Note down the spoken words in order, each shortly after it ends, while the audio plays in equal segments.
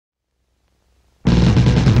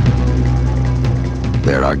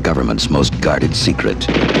our government's most guarded secret.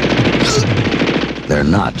 They're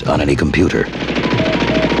not on any computer.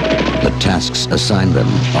 The tasks assigned them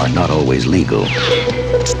are not always legal.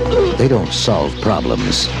 They don't solve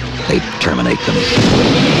problems, they terminate them.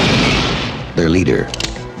 Their leader,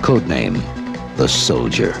 codename, the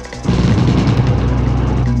Soldier.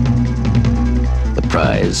 The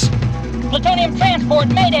prize. Plutonium transport,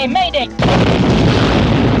 mayday, mayday!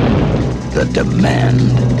 The demand.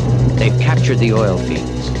 They've captured the oil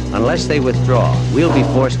fields. Unless they withdraw, we'll be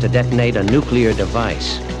forced to detonate a nuclear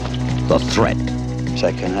device. The threat.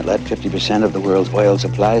 I cannot let 50% of the world's oil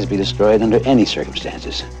supplies be destroyed under any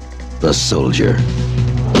circumstances. The Soldier.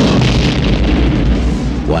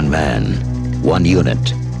 One man, one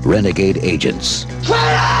unit, renegade agents.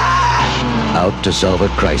 Out to solve a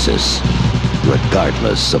crisis,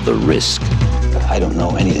 regardless of the risk. I don't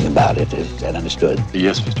know anything about it. Is that understood?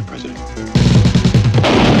 Yes, Mr. President.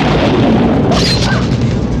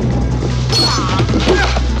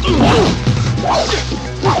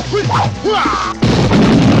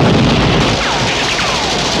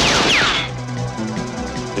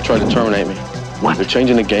 They tried to terminate me. What? They're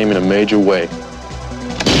changing the game in a major way.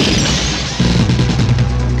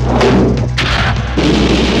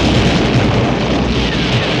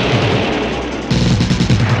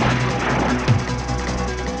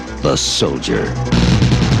 The Soldier.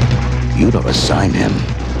 You don't assign him,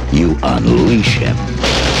 you unleash him.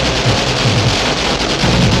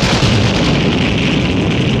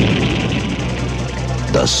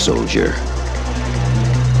 The Soldier.